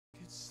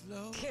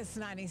slow. Kiss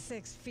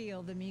 96,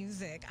 feel the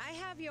music. I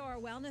have your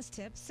wellness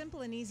tips,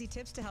 simple and easy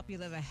tips to help you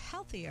live a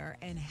healthier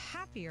and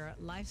happier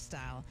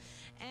lifestyle.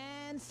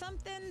 And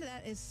something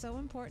that is so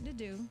important to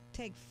do,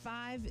 take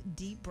 5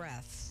 deep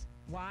breaths.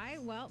 Why?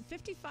 Well,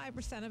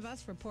 55% of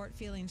us report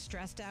feeling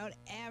stressed out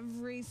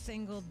every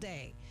single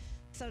day.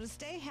 So to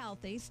stay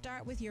healthy,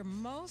 start with your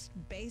most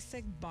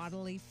basic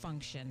bodily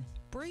function,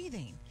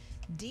 breathing.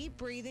 Deep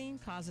breathing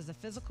causes a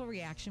physical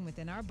reaction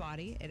within our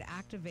body. It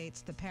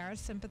activates the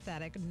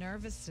parasympathetic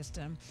nervous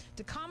system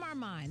to calm our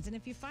minds. And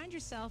if you find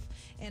yourself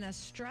in a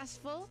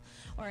stressful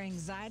or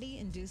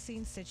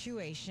anxiety-inducing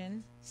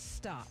situation,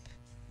 stop.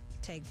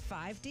 Take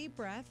 5 deep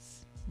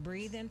breaths.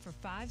 Breathe in for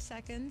 5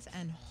 seconds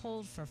and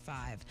hold for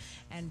 5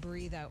 and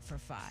breathe out for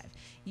 5.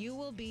 You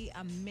will be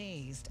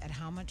amazed at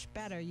how much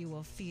better you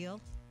will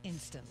feel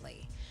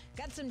instantly.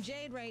 Got some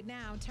Jade right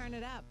now. Turn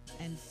it up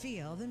and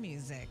feel the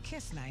music.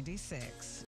 Kiss 96.